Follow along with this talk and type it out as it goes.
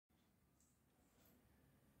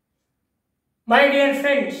My dear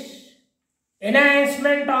friends,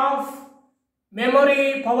 enhancement of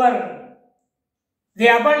memory power, the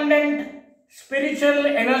abundant spiritual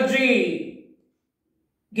energy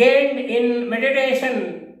gained in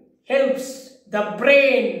meditation helps the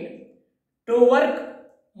brain to work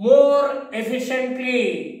more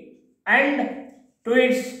efficiently and to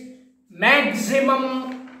its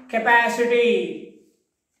maximum capacity.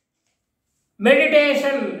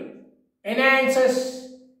 Meditation enhances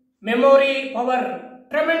memory power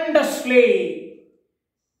tremendously.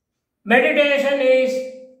 Meditation is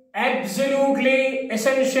absolutely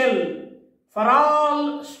essential for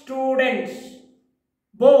all students,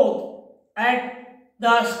 both at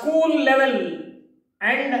the school level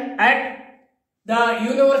and at the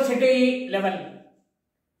university level.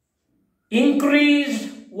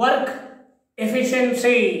 Increased work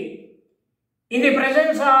efficiency. In the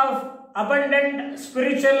presence of abundant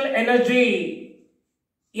spiritual energy,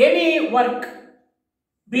 any work,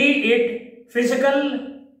 be it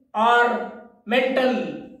physical or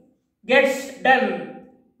mental, gets done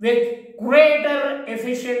with greater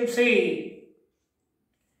efficiency.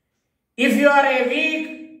 If you are a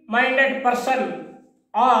weak-minded person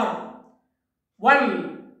or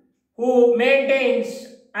one who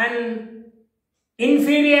maintains an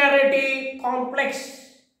inferiority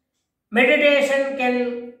complex, meditation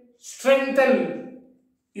can strengthen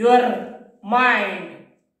your mind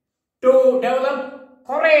to develop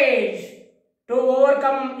courage to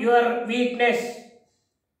overcome your weakness.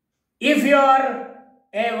 If you are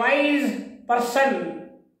a wise person,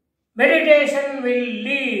 meditation will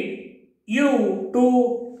lead you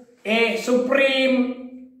to a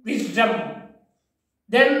supreme wisdom.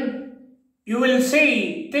 Then you will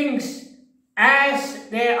see things as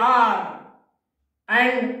they are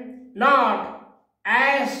and not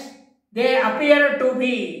as they appear to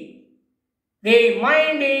be. The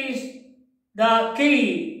mind is the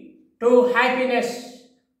key to happiness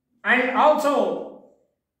and also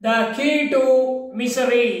the key to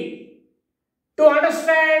misery. To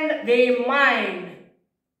understand the mind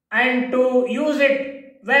and to use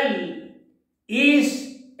it well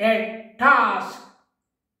is a task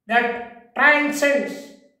that transcends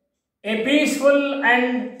a peaceful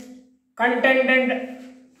and contented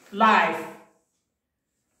life.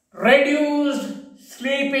 Reduced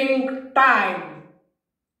sleeping time.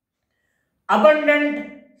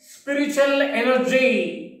 Abundant spiritual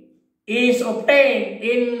energy is obtained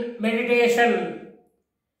in meditation.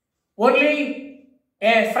 Only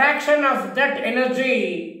a fraction of that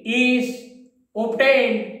energy is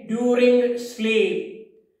obtained during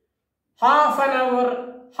sleep. Half an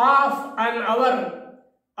hour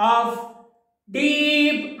of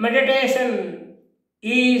deep meditation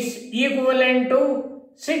is equivalent to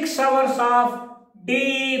 6 hours of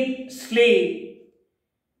deep sleep.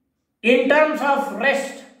 In terms of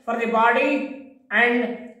rest for the body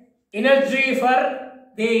and energy for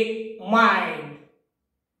the mind.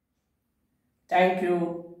 Thank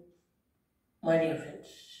you, my dear friends.